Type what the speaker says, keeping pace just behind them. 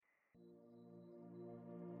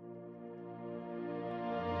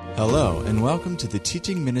Hello, and welcome to the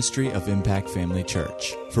teaching ministry of Impact Family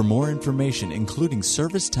Church. For more information, including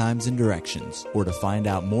service times and directions, or to find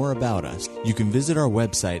out more about us, you can visit our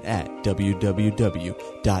website at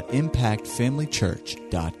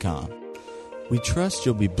www.impactfamilychurch.com. We trust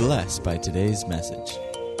you'll be blessed by today's message.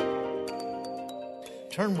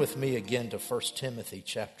 Turn with me again to 1 Timothy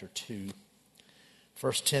chapter 2.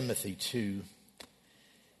 1 Timothy 2.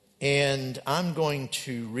 And I'm going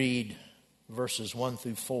to read verses 1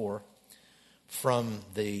 through 4 from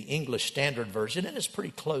the English Standard Version, and it's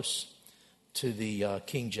pretty close to the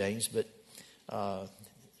King James, but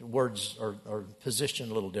words are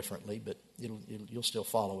positioned a little differently, but you'll still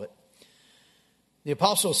follow it. The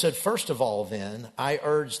apostle said, "First of all, then, I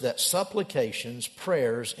urge that supplications,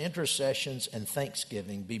 prayers, intercessions, and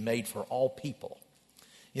thanksgiving be made for all people."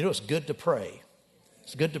 You know, it's good to pray.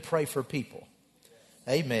 It's good to pray for people.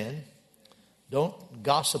 Amen. Don't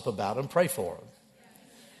gossip about them, pray for them.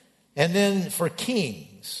 And then for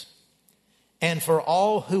kings and for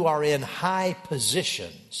all who are in high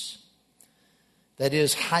positions, that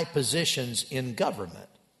is, high positions in government,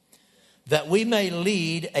 that we may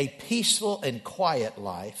lead a peaceful and quiet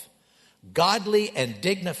life, godly and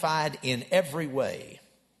dignified in every way.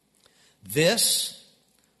 This,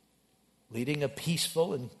 leading a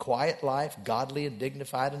peaceful and quiet life, godly and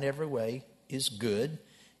dignified in every way, is good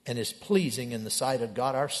and is pleasing in the sight of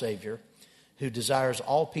God our Savior, who desires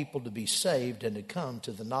all people to be saved and to come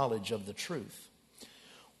to the knowledge of the truth.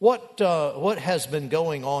 What has been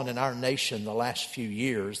going on in our nation the last few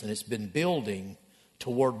years, and it's been building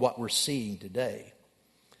toward what we're seeing today.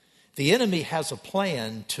 The enemy has a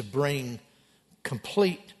plan to bring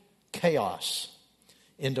complete chaos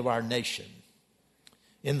into our nation,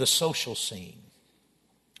 in the social scene,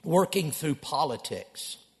 working through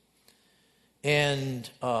politics, and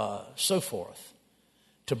so forth,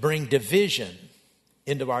 to bring division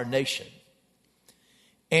into our nation.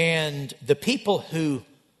 And the people who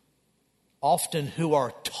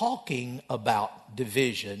are talking about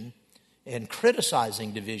division and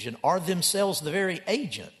criticizing division are themselves the very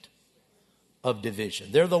agent of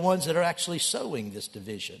division. They're the ones that are actually sowing this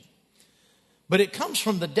division. But it comes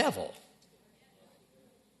from the devil.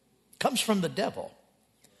 It comes from the devil.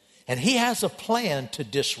 And he has a plan to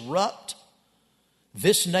disrupt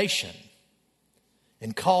this nation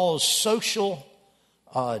and cause social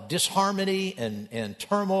disharmony and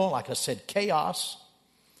turmoil, like I said, chaos.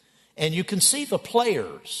 And you can see the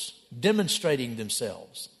players demonstrating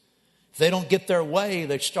themselves. If they don't get their way,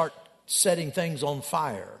 they start setting things on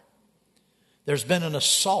fire. There's been an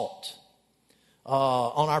assault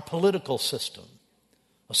on our political system,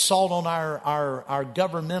 assault on our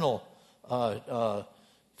governmental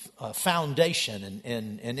foundation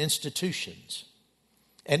and institutions.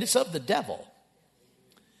 And it's of the devil.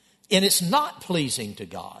 And it's not pleasing to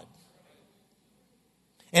God.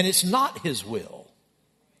 And it's not His will.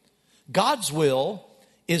 God's will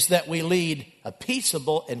is that we lead a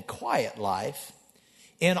peaceable and quiet life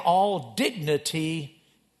in all dignity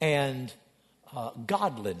and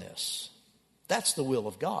godliness. That's the will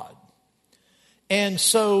of God. And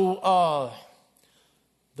so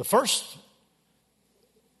the first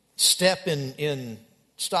step in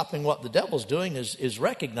stopping what the devil's doing is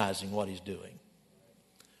recognizing what he's doing.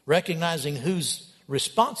 Recognizing who's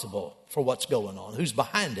responsible for what's going on, who's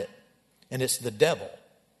behind it. And it's the devil.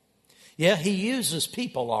 Yeah, he uses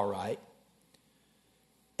people, all right.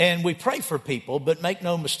 And we pray for people, but make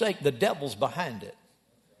no mistake, the devil's behind it.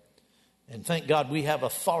 And thank God we have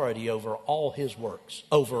authority over all his works,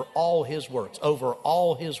 over all his works, over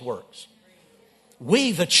all his works.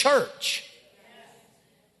 We, the church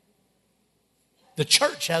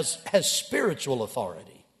has spiritual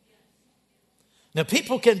authority. Now,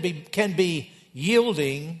 people can be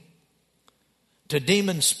yielding to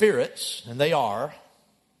demon spirits, and they are.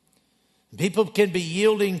 People can be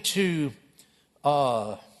yielding to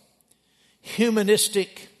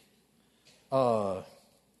humanistic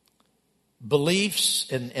beliefs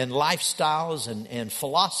and lifestyles and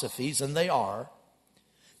philosophies, and they are.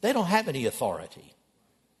 They don't have any authority.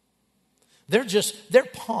 They're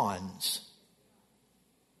pawns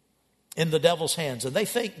in the devil's hands, and they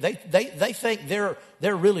think they're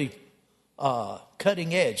really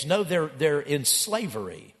cutting edge. No, they're in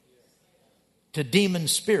slavery to demon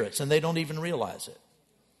spirits, and they don't even realize it.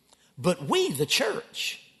 But we, the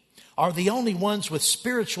church, are the only ones with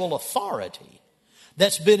spiritual authority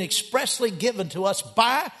that's been expressly given to us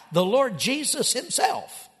by the Lord Jesus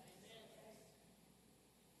Himself.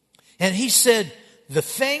 And He said, the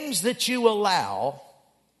things that you allow,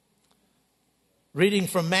 reading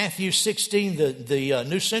from Matthew 16, the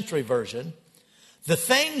New Century Version, The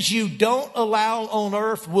things you don't allow on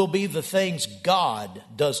earth will be the things God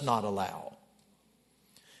does not allow.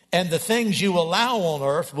 And the things you allow on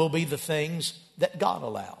earth will be the things that God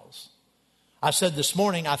allows. I said this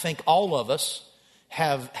morning, I think all of us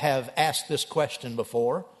have asked this question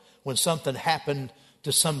before. When something happened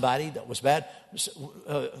to somebody that was bad,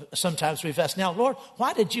 sometimes we've asked, now, Lord,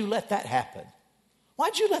 why did you let that happen?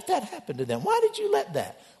 Why did you let that happen to them? Why did you let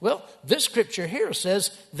that? Well, this scripture here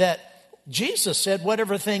says that Jesus said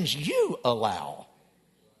whatever things you allow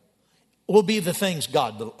will be the things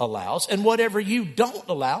God allows, and whatever you don't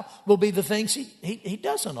allow will be the things he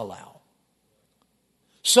doesn't allow.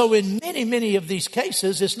 So in many, many of these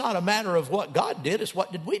cases, it's not a matter of what God did, it's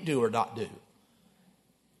what did we do or not do.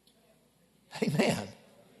 Amen.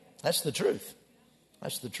 That's the truth.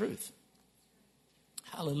 That's the truth.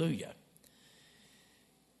 Hallelujah.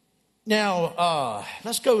 Now,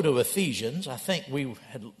 let's go to Ephesians. I think we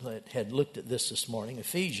had looked at this morning,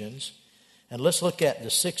 Ephesians. And let's look at the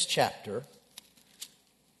 6th chapter.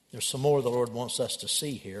 There's some more the Lord wants us to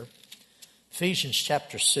see here. Ephesians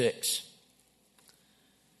chapter 6.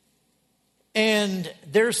 And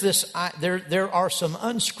there's there are some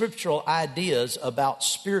unscriptural ideas about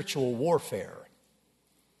spiritual warfare.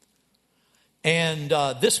 And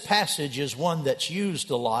this passage is one that's used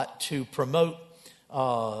a lot to promote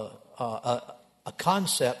a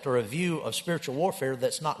concept or a view of spiritual warfare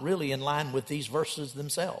that's not really in line with these verses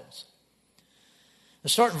themselves.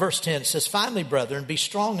 Let's start in verse 10. It says, finally, brethren, be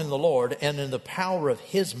strong in the Lord and in the power of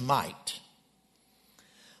his might.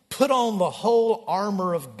 Put on the whole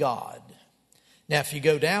armor of God. Now, if you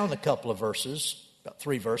go down a couple of verses, about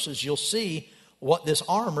 3 verses, you'll see what this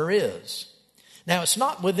armor is. Now, it's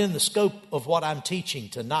not within the scope of what I'm teaching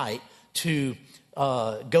tonight to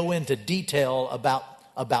go into detail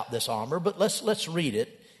about this armor, but let's read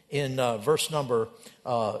it in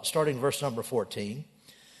starting verse number 14.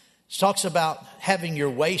 It talks about having your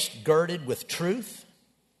waist girded with truth,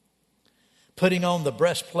 putting on the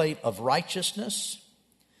breastplate of righteousness,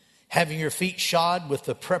 having your feet shod with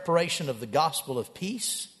the preparation of the gospel of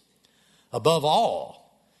peace, above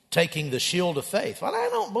all, taking the shield of faith. Well, I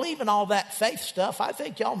don't believe in all that faith stuff. I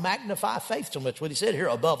think y'all magnify faith so much. What he said here,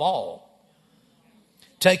 above all,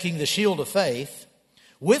 taking the shield of faith,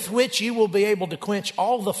 with which you will be able to quench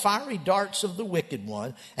all the fiery darts of the wicked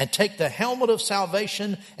one, and take the helmet of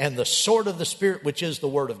salvation and the sword of the Spirit, which is the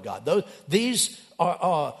word of God. These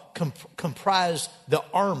comprise the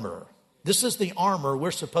armor. This is the armor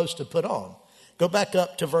we're supposed to put on. Go back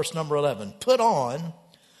up to verse number 11. Put on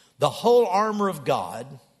the whole armor of God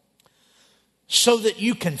so that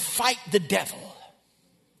you can fight the devil.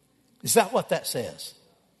 Is that what that says?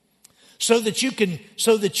 So that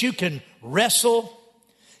you can wrestle,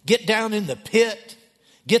 get down in the pit,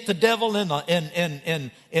 get the devil in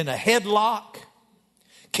a headlock,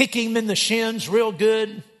 kick him in the shins real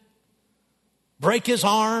good, break his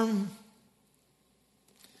arm.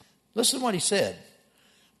 Listen to what he said.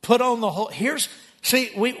 Put on the whole.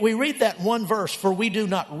 We read that one verse, for we do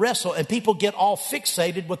not wrestle, and people get all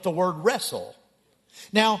fixated with the word wrestle.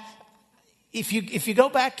 Now, if you go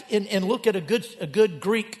back and look at a good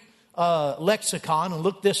Greek lexicon and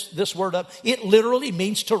look this word up, it literally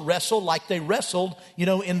means to wrestle like they wrestled,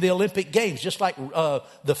 in the Olympic Games. Just like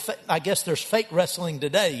I guess there's fake wrestling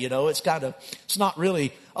today. It's not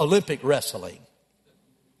really Olympic wrestling.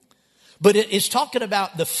 But it's talking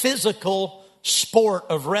about the physical sport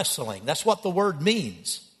of wrestling. That's what the word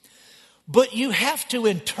means. But you have to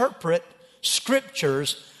interpret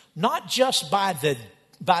scriptures not just by the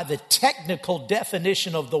technical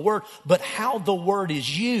definition of the word, but how the word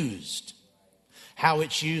is used. How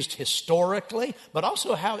it's used historically, but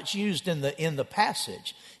also how it's used in the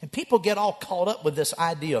passage. And people get all caught up with this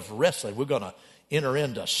idea of wrestling. We're going to enter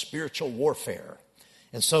into spiritual warfare.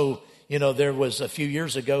 And so, there was a few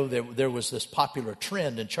years ago, there was this popular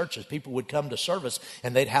trend in churches. People would come to service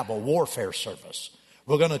and they'd have a warfare service.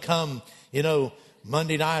 We're going to come,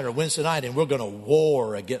 Monday night or Wednesday night, and we're going to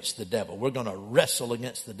war against the devil. We're going to wrestle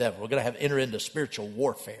against the devil. We're going to enter into spiritual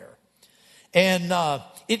warfare. And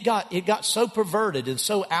it got so perverted and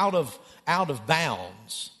so out of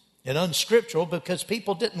bounds and unscriptural because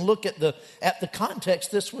people didn't look at the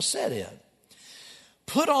context this was said in.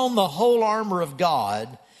 Put on the whole armor of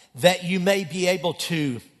God that you may be able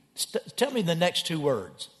to, tell me the next 2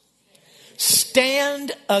 words.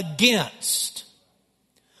 Stand against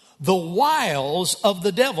the wiles of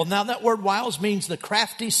the devil. Now that word wiles means the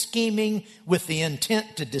crafty scheming with the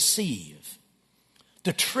intent to deceive.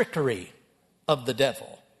 The trickery of the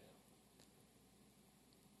devil.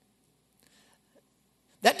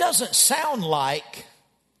 That doesn't sound like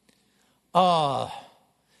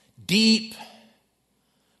deep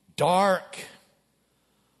dark,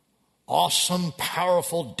 awesome,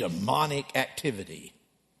 powerful, demonic activity.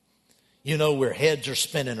 You know, where heads are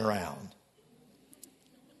spinning around.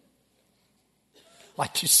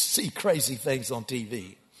 Like you see crazy things on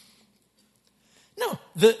TV. No,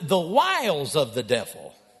 the wiles of the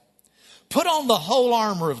devil. Put on the whole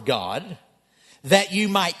armor of God that you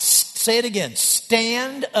might, say it again,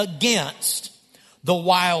 stand against the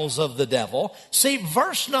wiles of the devil. See,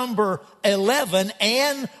 verse number 11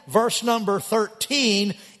 and verse number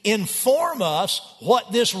 13 inform us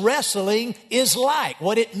what this wrestling is like,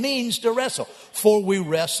 what it means to wrestle. For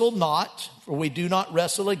we do not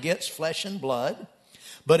wrestle against flesh and blood,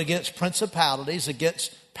 but against principalities,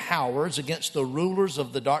 against powers, against the rulers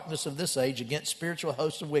of the darkness of this age, against spiritual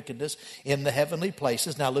hosts of wickedness in the heavenly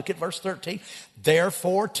places. Now look at verse 13.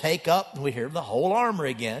 Therefore take up, we hear the whole armor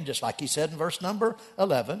again, just like he said in verse number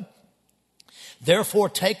 11. Therefore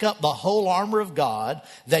take up the whole armor of God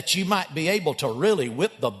that you might be able to really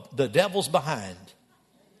whip the devil's behind.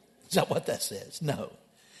 Is that what that says? No.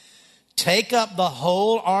 Take up the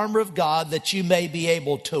whole armor of God that you may be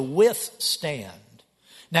able to withstand.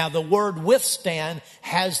 Now the word withstand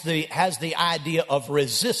has the idea of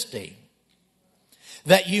resisting.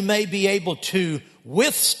 That you may be able to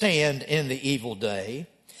withstand in the evil day,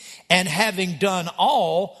 and having done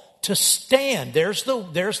all, to stand. There's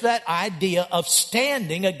that idea of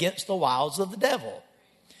standing against the wiles of the devil.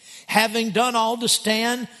 Having done all to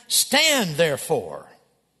stand, stand therefore.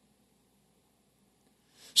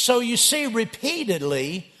 So you see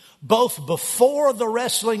repeatedly, both before the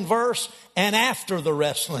wrestling verse and after the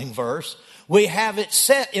wrestling verse, we have it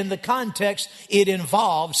set in the context. It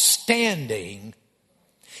involves standing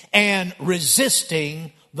and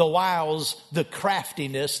resisting the wiles, the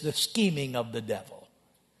craftiness, the scheming of the devil.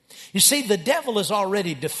 You see, the devil is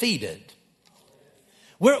already defeated.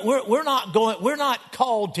 We're not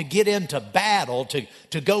called to get into battle,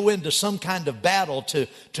 to go into some kind of battle to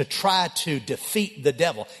try to defeat the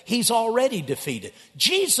devil. He's already defeated.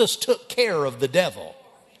 Jesus took care of the devil.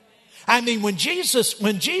 I mean, when Jesus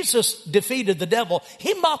defeated the devil,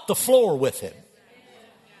 he mopped the floor with him.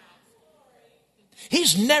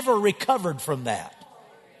 He's never recovered from that.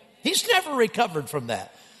 He's never recovered from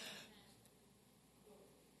that.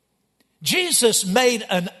 Jesus made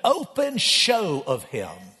an open show of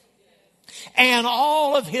him and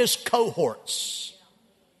all of his cohorts.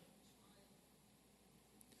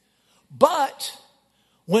 But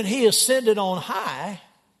when he ascended on high,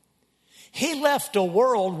 he left a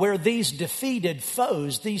world where these defeated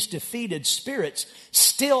foes, these defeated spirits,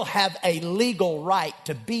 still have a legal right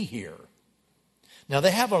to be here. Now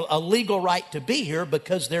they have a legal right to be here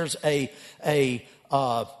because there's a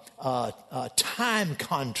time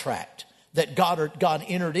contract that God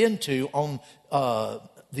entered into on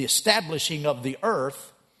the establishing of the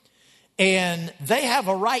earth. And they have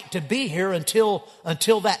a right to be here until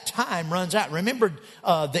that time runs out. Remember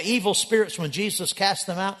the evil spirits when Jesus cast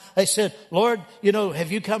them out? They said, Lord,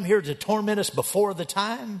 have you come here to torment us before the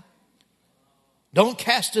time? Don't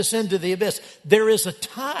cast us into the abyss. There is a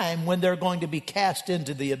time when they're going to be cast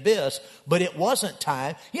into the abyss, but it wasn't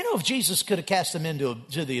time. If Jesus could have cast them into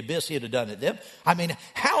the abyss, he'd have done it then. I mean,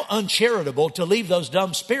 how uncharitable to leave those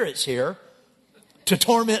dumb spirits here to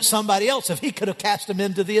torment somebody else if he could have cast them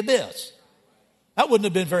into the abyss. That wouldn't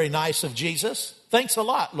have been very nice of Jesus. Thanks a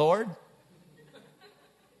lot, Lord.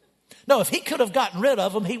 No, if he could have gotten rid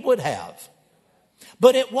of them, he would have.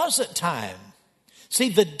 But it wasn't time. See,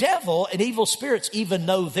 the devil and evil spirits even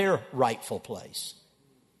know their rightful place.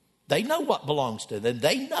 They know what belongs to them.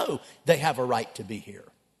 They know they have a right to be here.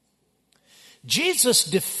 Jesus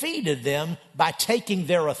defeated them by taking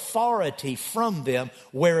their authority from them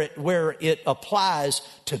where it applies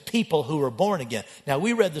to people who are born again. Now,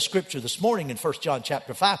 we read the scripture this morning in 1 John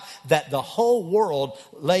chapter 5 that the whole world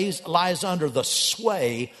lies under the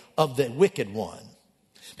sway of the wicked one.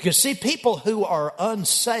 Because see, people who are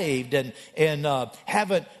unsaved and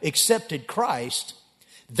haven't accepted Christ,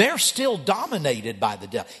 they're still dominated by the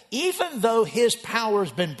devil. Even though his power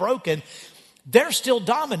has been broken, they're still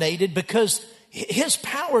dominated because his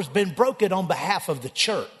power has been broken on behalf of the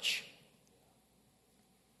church.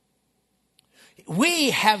 We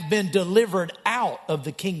have been delivered out of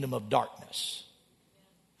the kingdom of darkness.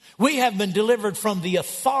 We have been delivered from the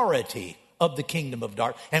authority of the kingdom of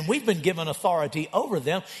dark, and we've been given authority over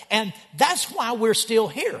them, and that's why we're still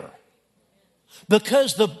here.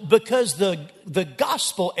 Because the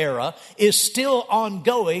gospel era is still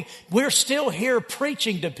ongoing. We're still here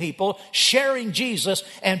preaching to people, sharing Jesus,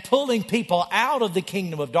 and pulling people out of the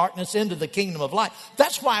kingdom of darkness into the kingdom of light.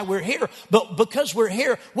 That's why we're here. But because we're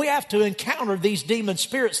here, we have to encounter these demon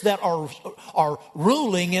spirits that are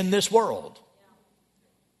ruling in this world.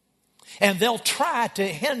 And they'll try to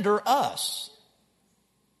hinder us.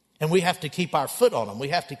 And we have to keep our foot on them. We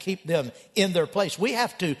have to keep them in their place. We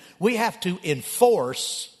have to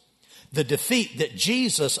enforce the defeat that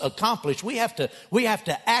Jesus accomplished. We have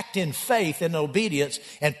to act in faith and obedience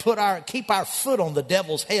and keep our foot on the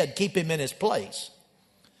devil's head, keep him in his place.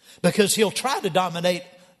 Because he'll try to dominate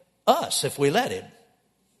us if we let him.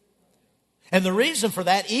 And the reason for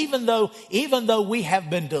that, even though we have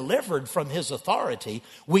been delivered from his authority,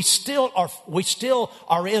 we still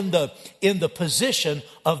are in the position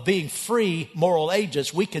of being free moral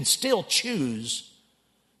agents. We can still choose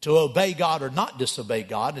to obey God or not disobey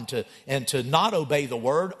God, and to not obey the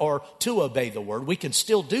word or to obey the word. We can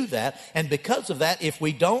still do that. And because of that, if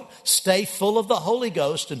we don't stay full of the Holy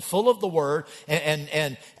Ghost and full of the word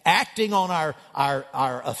and acting on our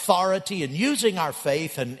authority and using our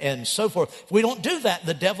faith and so forth, if we don't do that,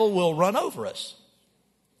 the devil will run over us.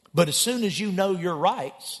 But as soon as you know your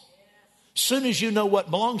rights, as soon as you know what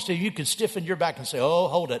belongs to you, you can stiffen your back and say, oh,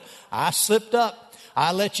 hold it, I slipped up.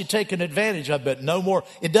 I let you take an advantage of it, no more.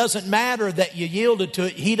 It doesn't matter that you yielded to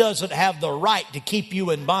it. He doesn't have the right to keep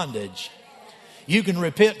you in bondage. You can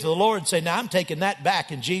repent to the Lord and say, now I'm taking that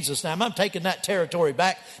back in Jesus' name. I'm taking that territory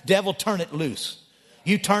back. Devil, turn it loose.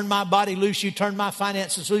 You turn my body loose. You turn my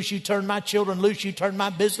finances loose. You turn my children loose. You turn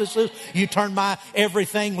my business loose. You turn my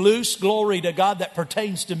everything loose. Glory to God that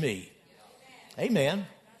pertains to me. Amen.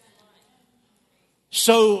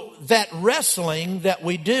 So that wrestling that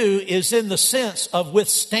we do is in the sense of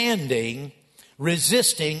withstanding,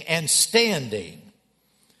 resisting, and standing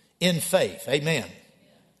in faith. Amen.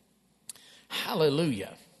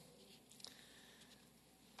 Hallelujah.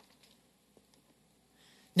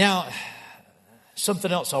 Now,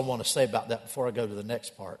 something else I want to say about that before I go to the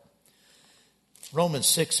next part. Romans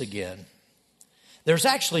 6 again. There's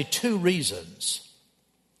actually two reasons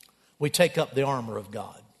we take up the armor of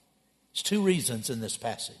God. There's two reasons in this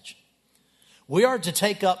passage. We are to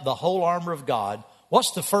take up the whole armor of God.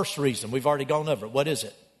 What's the first reason? We've already gone over it. What is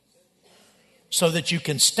it? So that you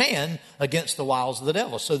can stand against the wiles of the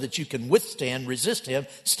devil. So that you can withstand, resist him,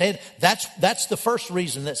 stand. That's the first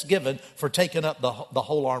reason that's given for taking up the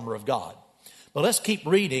whole armor of God. But let's keep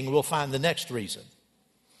reading. We'll find the next reason.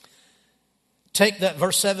 Take that,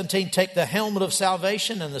 verse 17, take the helmet of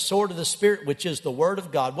salvation and the sword of the Spirit, which is the word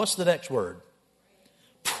of God. What's the next word?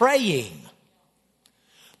 Praying.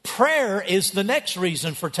 Prayer is the next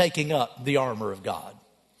reason for taking up the armor of God.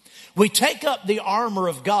 We take up the armor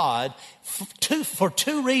of God for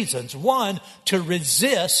two reasons. One, to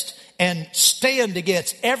resist and stand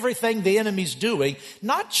against everything the enemy's doing,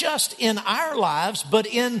 not just in our lives, but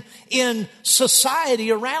in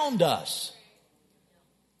society around us.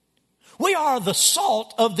 We are the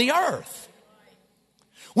salt of the earth.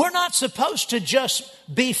 We're not supposed to just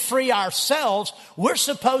be free ourselves. We're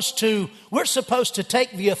supposed to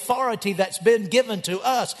take the authority that's been given to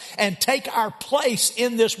us and take our place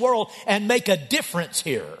in this world and make a difference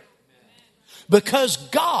here. Because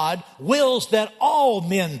God wills that all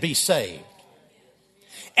men be saved.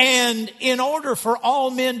 And in order for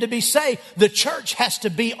all men to be saved, the church has to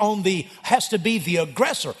be the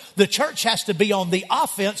aggressor. The church has to be on the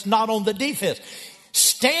offense, not on the defense.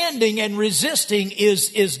 Standing and resisting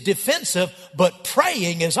is defensive, but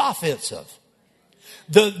praying is offensive.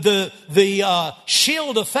 The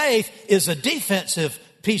shield of faith is a defensive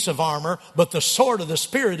piece of armor, but the sword of the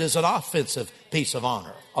Spirit is an offensive piece of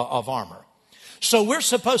armor. So we're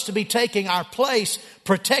supposed to be taking our place,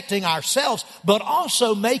 protecting ourselves, but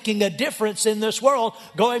also making a difference in this world.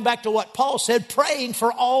 Going back to what Paul said, praying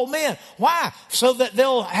for all men. Why? So that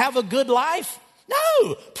they'll have a good life?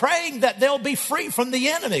 No, praying that they'll be free from the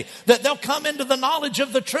enemy, that they'll come into the knowledge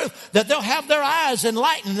of the truth, that they'll have their eyes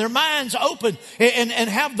enlightened, their minds open, and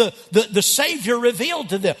have the Savior revealed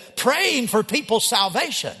to them. Praying for people's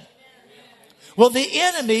salvation. Well, the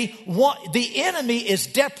enemy is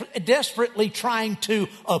desperately trying to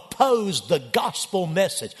oppose the gospel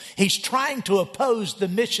message. He's trying to oppose the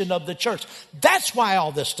mission of the church. That's why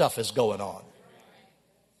all this stuff is going on.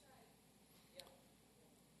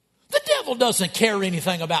 The devil doesn't care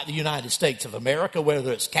anything about the United States of America,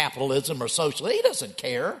 whether it's capitalism or socialism. He doesn't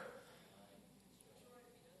care.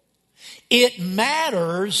 It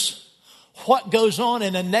matters what goes on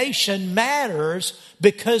in a nation matters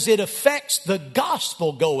because it affects the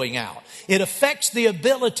gospel going out. It affects the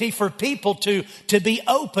ability for people to be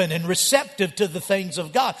open and receptive to the things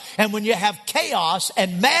of God. And when you have chaos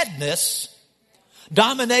and madness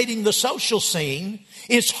dominating the social scene,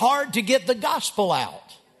 it's hard to get the gospel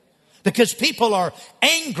out because people are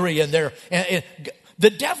angry and the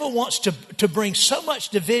devil wants to bring so much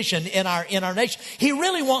division in our nation. He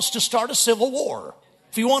really wants to start a civil war.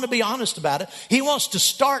 If you want to be honest about it, he wants to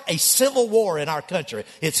start a civil war in our country.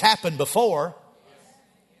 It's happened before.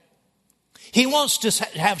 He wants to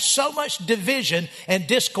have so much division and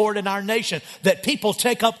discord in our nation that people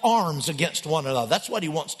take up arms against one another. That's what he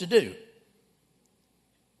wants to do.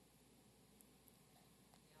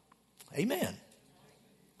 Amen.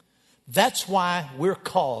 That's why we're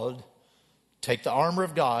called, take the armor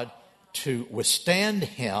of God, to withstand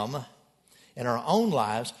him in our own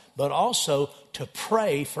lives, but also to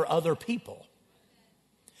pray for other people.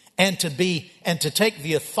 And to take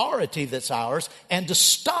the authority that's ours and to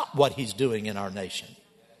stop what he's doing in our nation.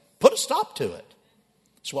 Put a stop to it.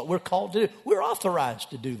 It's what we're called to do. We're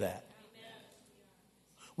authorized to do that.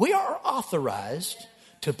 We are authorized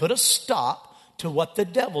to put a stop to what the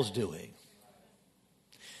devil's doing.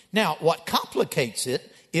 Now, what complicates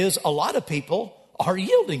it is a lot of people are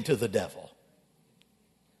yielding to the devil.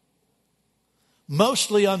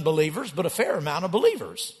 Mostly unbelievers, but a fair amount of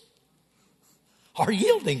believers are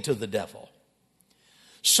yielding to the devil.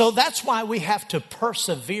 So that's why we have to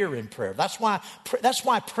persevere in prayer. That's why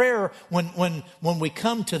prayer, when we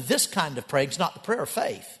come to this kind of prayer, it's not the prayer of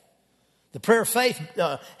faith. The prayer of faith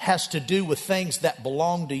has to do with things that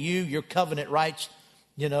belong to you, your covenant rights,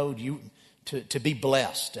 to be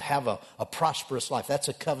blessed, to have a prosperous life. That's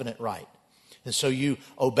a covenant right. And so you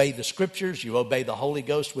obey the scriptures, you obey the Holy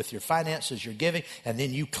Ghost with your finances, your giving, and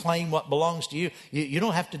then you claim what belongs to you. You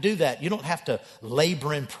don't have to do that. You don't have to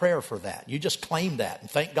labor in prayer for that. You just claim that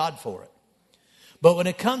and thank God for it. But when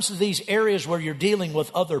it comes to these areas where you're dealing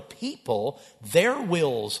with other people, their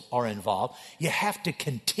wills are involved, you have to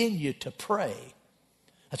continue to pray.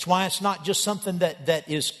 That's why it's not just something that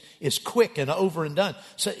is quick and over and done.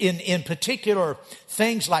 So in particular,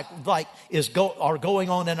 things like are going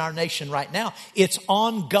on in our nation right now, it's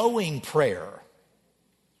ongoing prayer.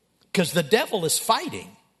 Because the devil is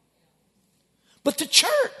fighting. But the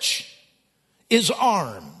church is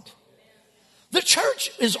armed. The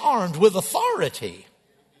church is armed with authority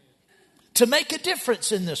to make a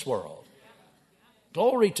difference in this world.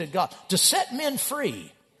 Glory to God. To set men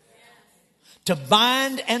free. To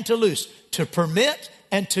bind and to loose, to permit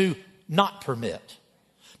and to not permit,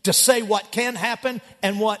 to say what can happen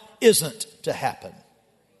and what isn't to happen.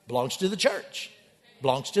 Belongs to the church.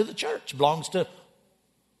 Belongs to the church. Belongs to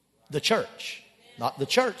the church. Not the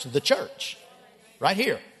church, the church. Right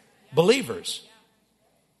here. Believers.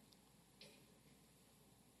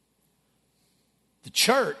 The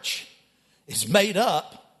church is made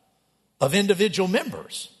up of individual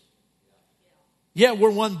members. Yeah,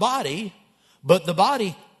 we're one body. But the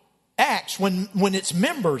body acts when its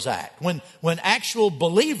members act. When actual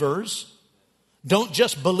believers don't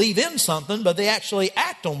just believe in something, but they actually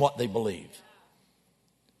act on what they believe.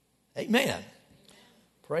 Amen.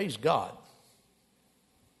 Praise God.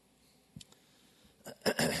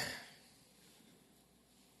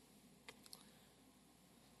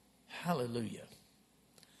 Hallelujah.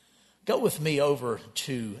 Go with me over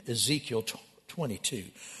to Ezekiel 22.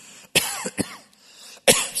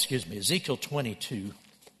 Excuse me, Ezekiel 22.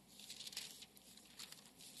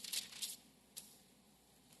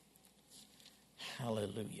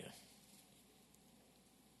 Hallelujah.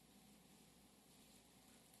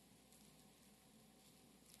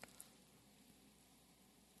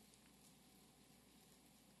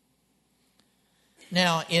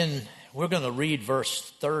 Now, we're going to read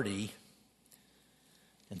verse 30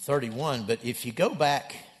 and 31, but if you go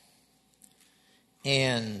back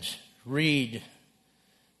and read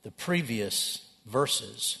the previous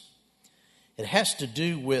verses, it has to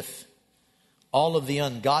do with all of the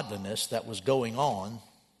ungodliness that was going on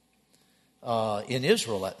in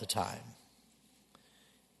Israel at the time.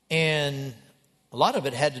 And a lot of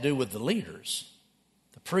it had to do with the leaders,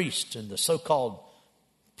 the priests and the so-called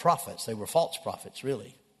prophets. They were false prophets,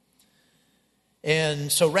 really.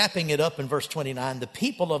 And so wrapping it up in verse 29, the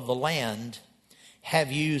people of the land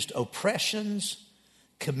have used oppressions,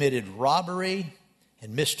 committed robbery,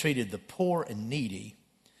 and mistreated the poor and needy,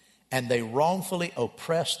 and they wrongfully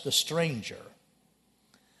oppressed the stranger.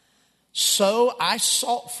 So I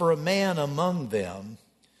sought for a man among them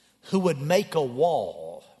who would make a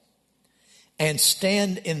wall and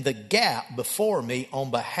stand in the gap before me on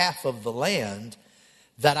behalf of the land,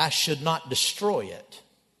 that I should not destroy it.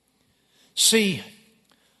 See,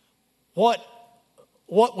 what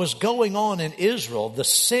was going on in Israel, the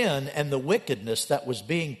sin and the wickedness that was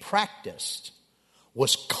being practiced,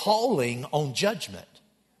 was calling on judgment.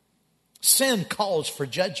 Sin calls for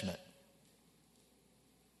judgment.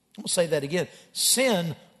 I'm going to say that again.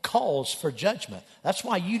 Sin calls for judgment. That's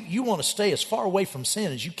why you want to stay as far away from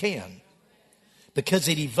sin as you can, because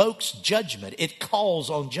it evokes judgment. It calls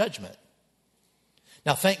on judgment.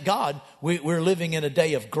 Now, thank God we're living in a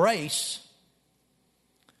day of grace.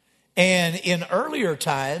 And in earlier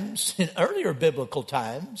times, in earlier biblical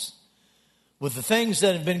times, with the things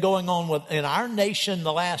that have been going on in our nation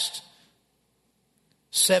the last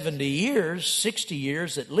 70 years, 60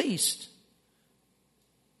 years at least,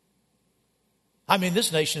 I mean,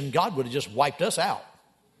 this nation, God would have just wiped us out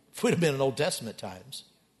if we'd have been in Old Testament times.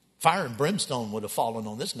 Fire and brimstone would have fallen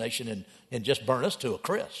on this nation and just burned us to a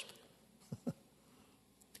crisp.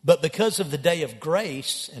 But because of the day of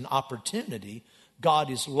grace and opportunity, God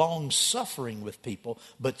is long-suffering with people,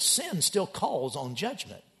 but sin still calls on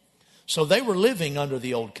judgment. So they were living under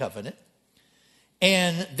the old covenant,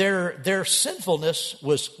 and their sinfulness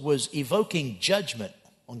was evoking judgment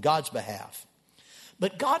on God's behalf.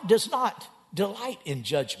 But God does not delight in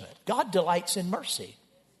judgment. God delights in mercy.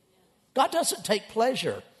 God doesn't take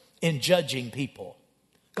pleasure in judging people.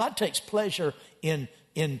 God takes pleasure in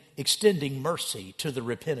extending mercy to the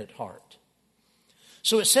repentant heart.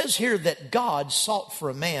 So it says here that God sought for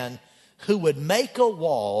a man who would make a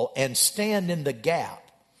wall and stand in the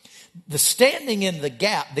gap. The standing in the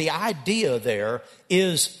gap, the idea there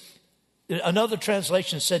is, another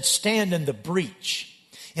translation said, stand in the breach.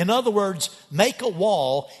 In other words, make a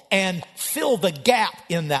wall and fill the gap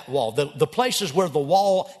in that wall. The places where the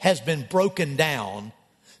wall has been broken down,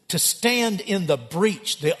 to stand in the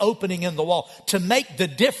breach, the opening in the wall, to make the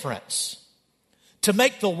difference, to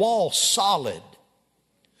make the wall solid.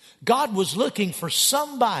 God was looking for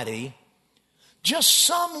somebody, just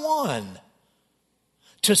someone,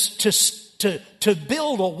 to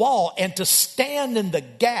build a wall and to stand in the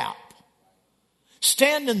gap,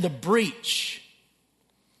 stand in the breach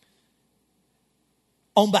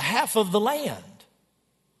on behalf of the land,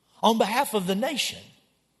 on behalf of the nation.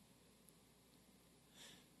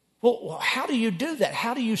 Well, how do you do that?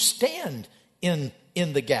 How do you stand in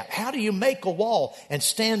the gap? How do you make a wall and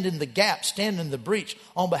stand in the gap, stand in the breach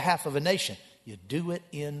on behalf of a nation? You do it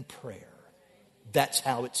in prayer. That's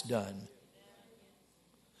how it's done.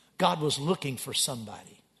 God was looking for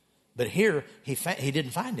somebody. But here, he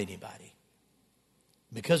didn't find anybody.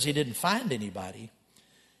 Because he didn't find anybody,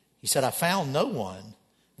 he said, I found no one.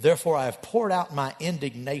 Therefore, I have poured out my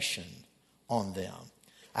indignation on them.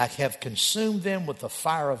 I have consumed them with the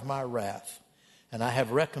fire of my wrath, and I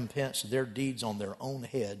have recompensed their deeds on their own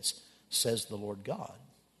heads, says the Lord God.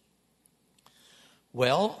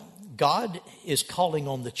 Well, God is calling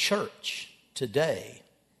on the church today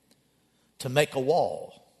to make a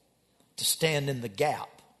wall, to stand in the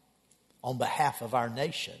gap on behalf of our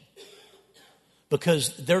nation.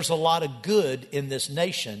 Because there's a lot of good in this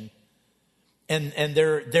nation, and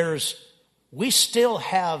we still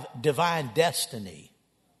have divine destiny.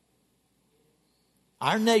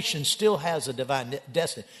 Our nation still has a divine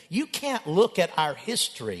destiny. You can't look at our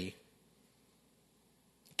history,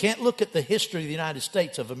 can't look at the history of the United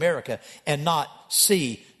States of America and not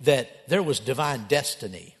see that there was divine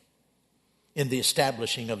destiny in the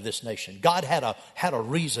establishing of this nation. God had a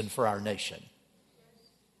reason for our nation.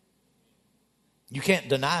 You can't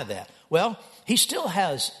deny that. Well, he still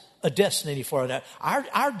has a destiny for that.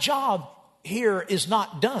 Our job here is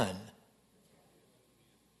not done.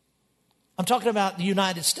 I'm talking about the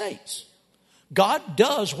United States. God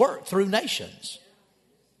does work through nations.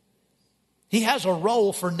 He has a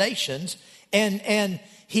role for nations, and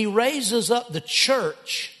he raises up the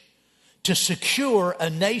church to secure a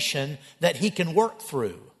nation that he can work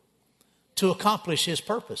through to accomplish his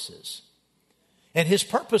purposes. And his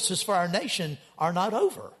purposes for our nation are not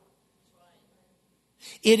over.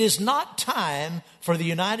 It is not time for the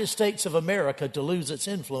United States of America to lose its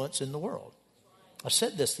influence in the world. I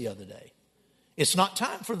said this the other day. It's not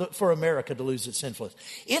time for America to lose its influence.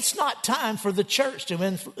 It's not time for the church to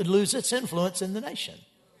lose its influence in the nation.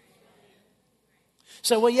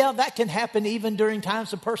 So, well, yeah, that can happen even during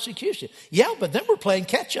times of persecution. Yeah, but then we're playing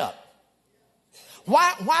catch up.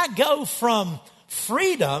 Why go from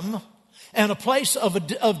freedom and a place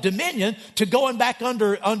of dominion to going back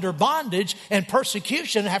under bondage and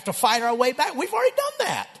persecution and have to fight our way back? We've already done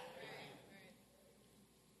that.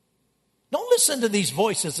 Don't listen to these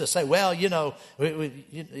voices that say, well,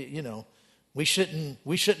 We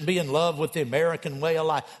shouldn't be in love with the American way of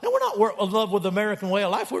life. No, we're not in love with the American way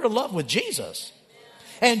of life. We're in love with Jesus.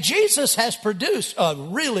 And Jesus has produced a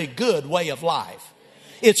really good way of life.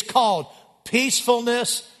 It's called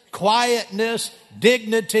peacefulness, quietness,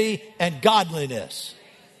 dignity, and godliness.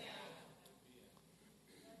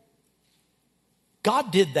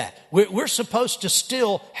 God did that. We're supposed to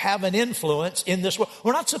still have an influence in this world.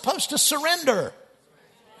 We're not supposed to surrender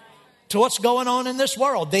to what's going on in this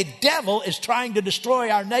world. The devil is trying to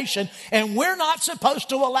destroy our nation, and we're not supposed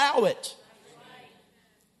to allow it.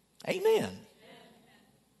 Amen.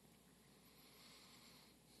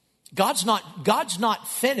 God's not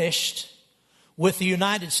finished with the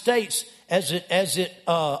United States as it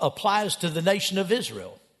applies to the nation of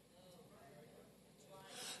Israel.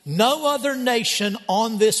 No other nation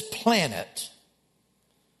on this planet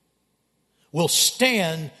will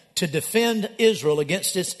stand to defend Israel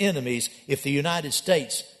against its enemies if the United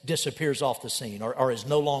States disappears off the scene or is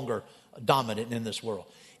no longer dominant in this world.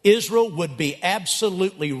 Israel would be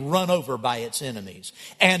absolutely run over by its enemies,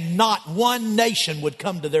 and not one nation would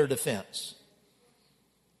come to their defense.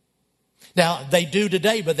 Now, they do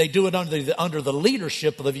today, but they do it under the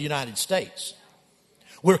leadership of the United States.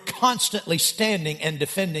 We're constantly standing and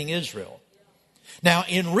defending Israel. Now,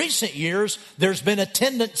 in recent years, there's been a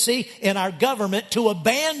tendency in our government to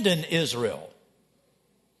abandon Israel.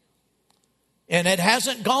 And it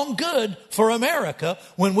hasn't gone good for America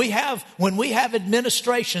when we have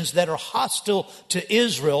administrations that are hostile to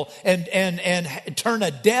Israel and turn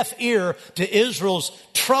a deaf ear to Israel's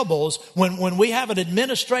troubles. When we have an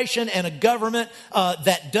administration and a government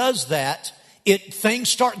that does that, things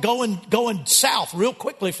start going south real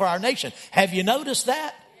quickly for our nation. Have you noticed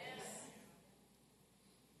that?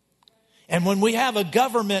 And when we have a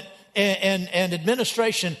government and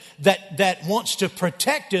administration that wants to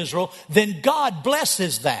protect Israel, then God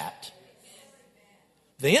blesses that.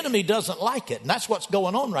 The enemy doesn't like it, and that's what's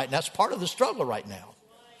going on right now. That's part of the struggle right now.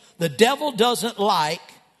 The devil doesn't like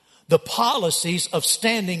the policies of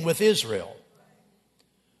standing with Israel.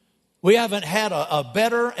 We haven't had a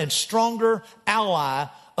better and stronger ally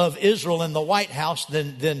of Israel in the White House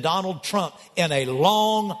than Donald Trump in a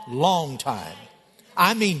long, long time.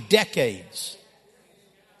 I mean decades.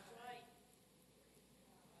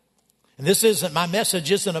 And my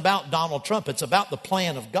message isn't about Donald Trump. It's about the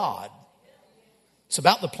plan of God. It's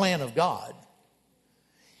about the plan of God.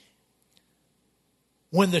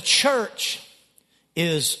 When the church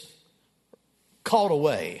is called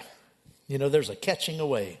away, there's a catching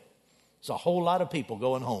away. There's a whole lot of people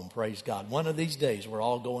going home, praise God. One of these days, we're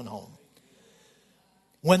all going home.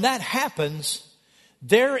 When that happens,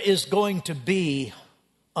 there is going to be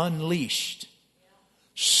unleashed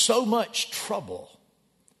so much trouble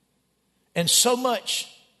and so much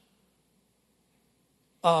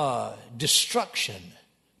destruction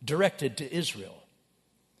directed to Israel.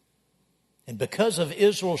 And because of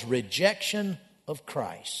Israel's rejection of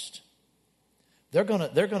Christ, they're going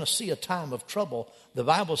to see a time of trouble. The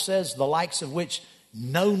Bible says the likes of which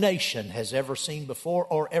no nation has ever seen before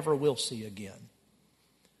or ever will see again.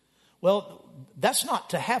 Well, that's not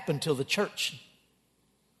to happen till the church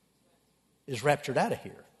is raptured out of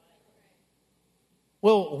here.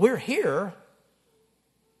 Well, we're here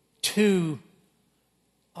to,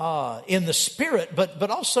 in the spirit, but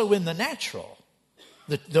also in the natural.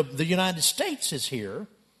 The United States is here.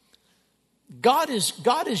 God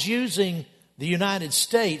is using the United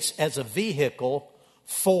States as a vehicle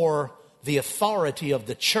for the authority of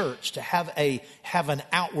the church to have an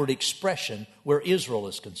outward expression where Israel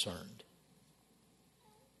is concerned.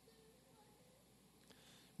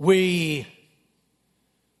 We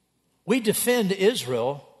defend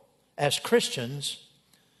Israel as Christians,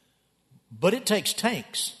 but it takes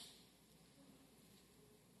tanks.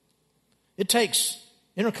 It takes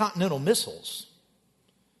intercontinental missiles.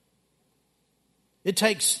 It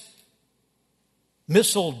takes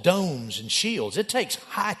missile domes and shields. It takes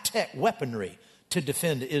high-tech weaponry to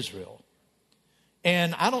defend Israel.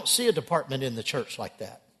 And I don't see a department in the church like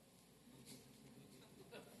that.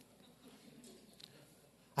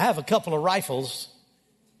 I have a couple of rifles,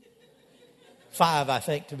 5, I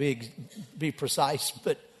think, to be precise,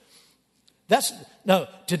 but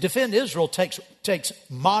to defend Israel takes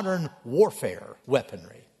modern warfare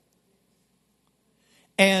weaponry.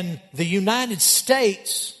 And the United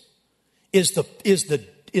States is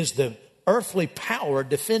the earthly power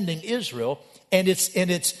defending Israel, and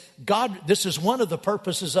it's God. This is one of the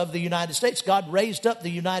purposes of the United States. God raised up the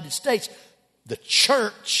United States, the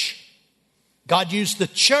church. God used the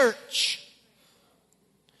church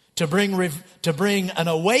to bring an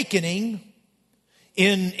awakening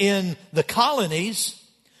in the colonies,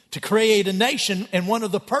 to create a nation, and one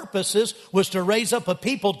of the purposes was to raise up a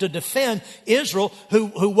people to defend Israel,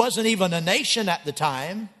 who wasn't even a nation at the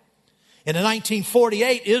time. And in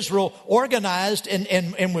 1948, Israel organized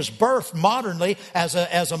and was birthed modernly as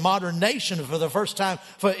a modern nation for the first time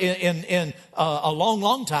in a long,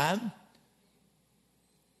 long time.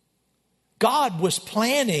 God was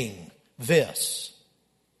planning this.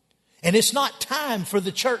 And it's not time for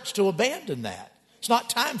the church to abandon that. It's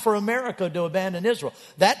not time for America to abandon Israel.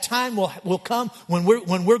 That time will come when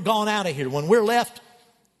we're gone out of here. When we're left,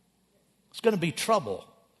 it's going to be trouble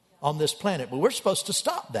on this planet. But we're supposed to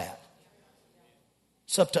stop that.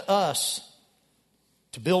 It's up to us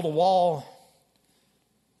to build a wall,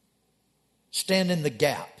 stand in the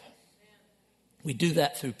gap. We do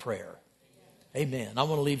that through prayer. Amen. I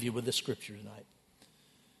want to leave you with this scripture tonight.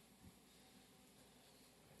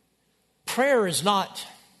 Prayer is not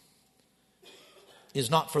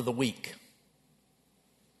for the weak.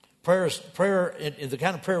 Prayer, the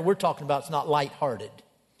kind of prayer we're talking about, is not lighthearted.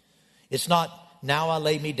 It's not, now I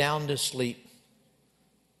lay me down to sleep.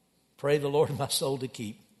 Pray the Lord my soul to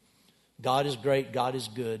keep. God is great, God is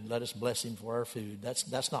good. Let us bless him for our food.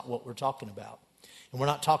 That's not what we're talking about. And we're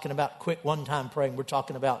not talking about quick one-time praying. We're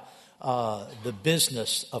talking about the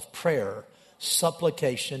business of prayer,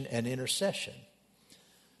 supplication, and intercession.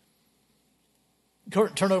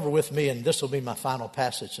 Turn over with me, and this will be my final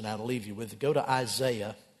passage, and I'll leave you with it. Go to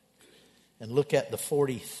Isaiah and look at the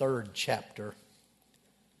 43rd chapter.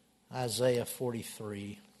 Isaiah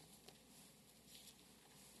 43.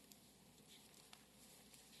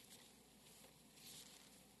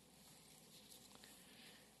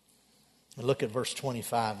 And look at verse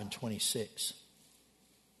 25 and 26.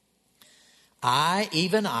 I,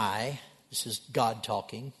 even I, this is God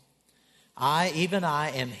talking, I, even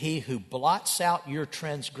I, am he who blots out your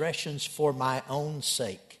transgressions for my own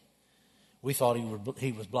sake. We thought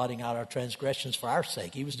he was blotting out our transgressions for our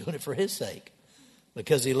sake. He was doing it for his sake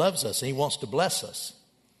because he loves us and he wants to bless us.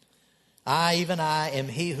 I, even I, am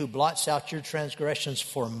he who blots out your transgressions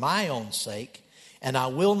for my own sake, and I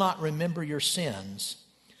will not remember your sins.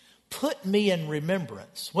 Put me in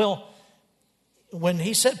remembrance. Well, when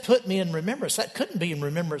he said put me in remembrance, that couldn't be in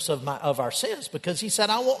remembrance of our sins, because he said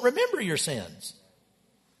I won't remember your sins.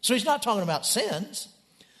 So he's not talking about sins.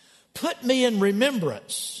 Put me in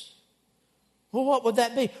remembrance. Well, what would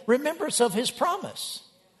that be? Remembrance of his promise.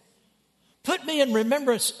 Put me in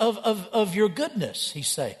remembrance of your goodness, he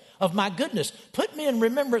say, of my goodness. Put me in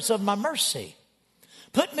remembrance of my mercy.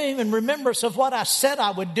 Put me in remembrance of what I said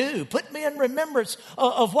I would do. Put me in remembrance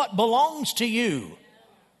of what belongs to you.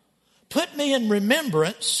 Put me in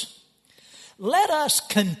remembrance. Let us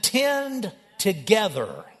contend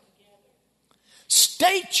together.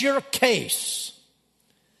 State your case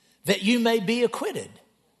that you may be acquitted.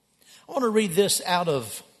 I want to read this out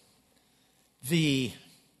of the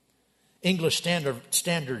English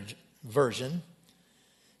Standard Version.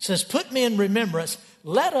 It says, put me in remembrance.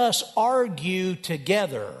 Let us argue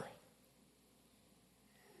together.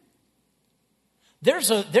 There's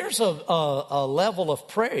a level of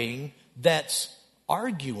praying that's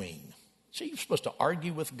arguing. So you're supposed to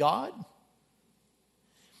argue with God?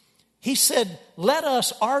 He said, let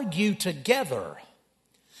us argue together.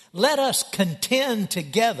 Let us contend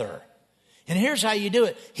together. And here's how you do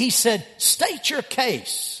it. He said, state your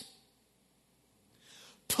case.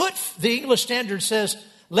 The English Standard says,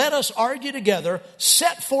 let us argue together,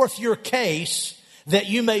 set forth your case that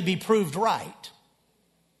you may be proved right.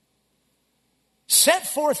 Set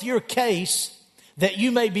forth your case that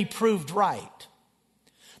you may be proved right.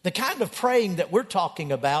 The kind of praying that we're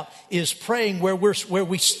talking about is praying where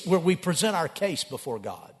we present our case before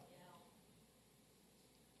God.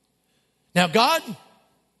 Now, God,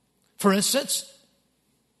 for instance,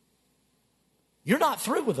 you're not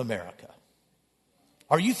through with America.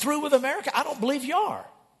 Are you through with America? I don't believe you are.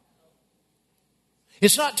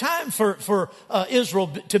 It's not time for Israel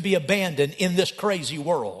to be abandoned in this crazy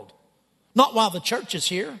world. Not while the church is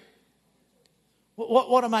here.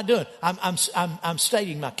 What am I doing? I'm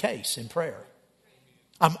stating my case in prayer.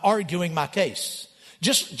 I'm arguing my case.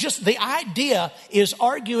 Just the idea is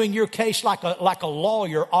arguing your case like a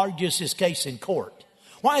lawyer argues his case in court.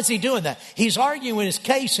 Why is he doing that? He's arguing his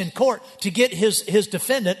case in court to get his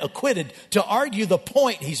defendant acquitted, to argue the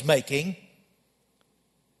point he's making,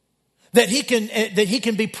 that he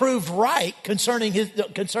can be proved right concerning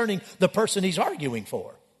the person he's arguing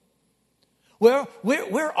for. Well,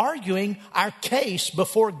 we're arguing our case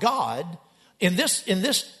before God in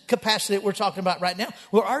this capacity that we're talking about right now.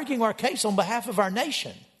 We're arguing our case on behalf of our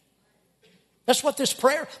nation. That's what this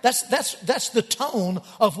prayer. That's the tone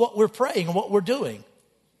of what we're praying and what we're doing.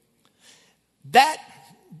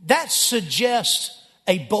 that suggests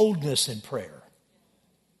a boldness in prayer.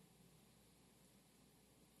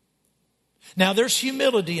 Now, there's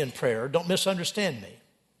humility in prayer. Don't misunderstand me.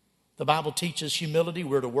 The Bible teaches humility.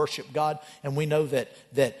 We're to worship God, and we know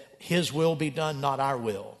that His will be done, not our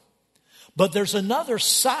will. But there's another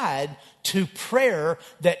side to prayer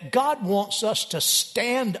that God wants us to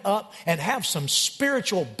stand up and have some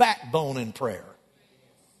spiritual backbone in prayer.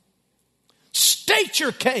 State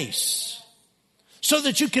your case so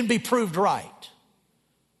that you can be proved right.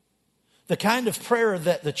 The kind of prayer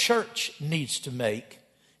that the church needs to make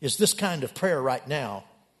is this kind of prayer right now,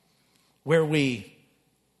 where we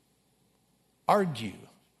argue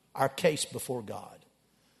our case before God.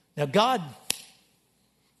 Now, God,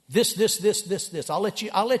 this. I'll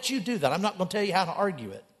let you do that. I'm not going to tell you how to argue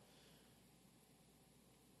it.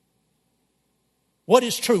 What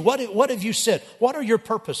is true? What have you said? What are your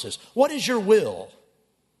purposes? What is your will?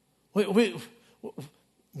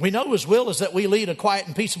 We know His will is that we lead a quiet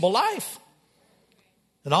and peaceable life.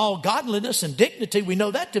 And all godliness and dignity, we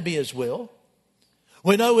know that to be His will.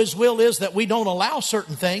 We know His will is that we don't allow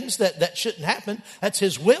certain things that shouldn't happen. That's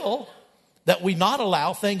His will, that we not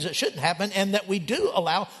allow things that shouldn't happen, and that we do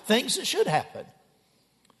allow things that should happen.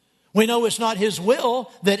 We know it's not His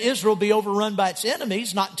will that Israel be overrun by its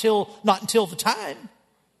enemies, not until the time.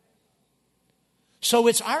 So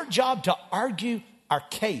it's our job to argue our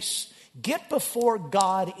case. Get before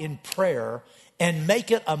God in prayer and make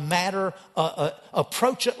it a matter,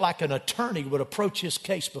 approach it like an attorney would approach his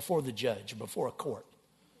case before the judge or before a court.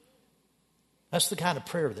 That's the kind of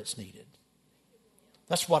prayer that's needed.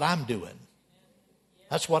 That's what I'm doing.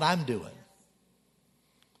 That's what I'm doing.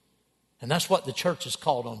 And that's what the church is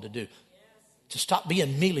called on to do. To stop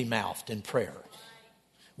being mealy-mouthed in prayer.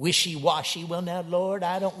 Wishy-washy. Well, now, Lord,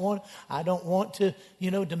 I don't want to,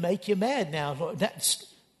 to make you mad now. Lord,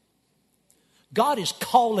 God is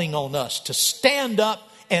calling on us to stand up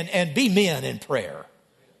and be men in prayer.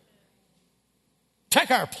 Take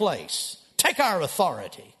our place. Take our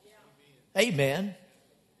authority. Amen.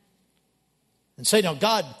 And say, now,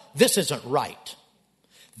 God, this isn't right.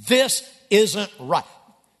 This isn't right.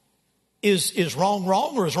 Is wrong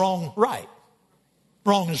or is wrong right?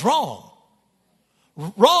 Wrong is wrong.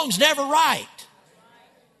 Wrong's never right.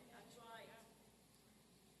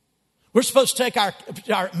 We're supposed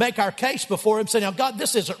to make our case before Him, say, now, God,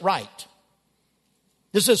 this isn't right.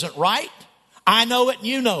 This isn't right. I know it and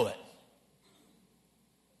you know it.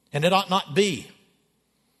 And it ought not be.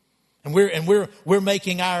 And we're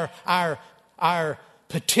making our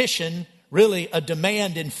petition really a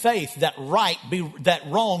demand in faith that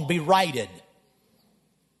wrong be righted.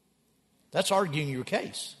 That's arguing your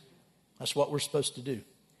case. That's what we're supposed to do.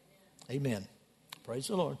 Amen. Praise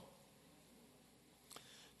the Lord.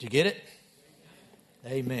 Did you get it?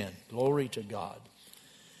 Amen. Glory to God.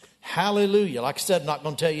 Hallelujah. Like I said, I'm not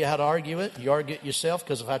going to tell you how to argue it. You argue it yourself,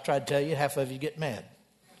 because if I try to tell you, half of you get mad.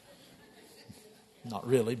 Not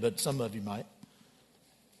really, but some of you might.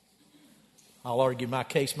 I'll argue my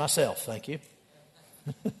case myself, thank you.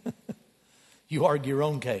 You argue your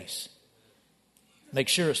own case. Make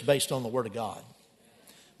sure it's based on the Word of God.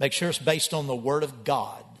 Make sure it's based on the Word of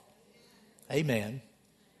God. Amen.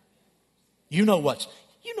 You know what's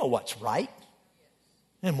right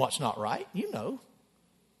and what's not right. You know.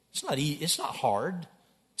 It's not hard.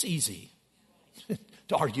 It's easy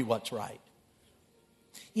to argue what's right.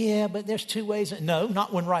 Yeah, but there's two ways. No,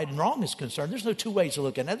 not when right and wrong is concerned. There's no two ways of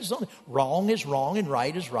looking at it. There's only wrong is wrong and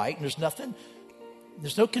right is right. And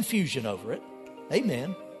there's no confusion over it.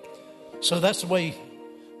 Amen. So that's the way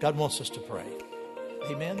God wants us to pray.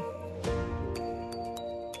 Amen.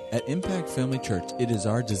 At Impact Family Church, it is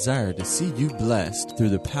our desire to see you blessed through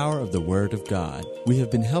the power of the Word of God. We have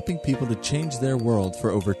been helping people to change their world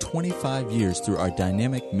for over 25 years through our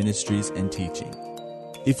dynamic ministries and teaching.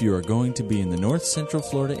 If you are going to be in the North Central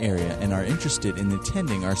Florida area and are interested in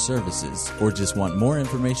attending our services or just want more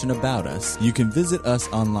information about us, you can visit us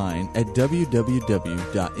online at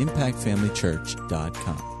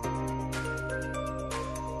www.impactfamilychurch.com.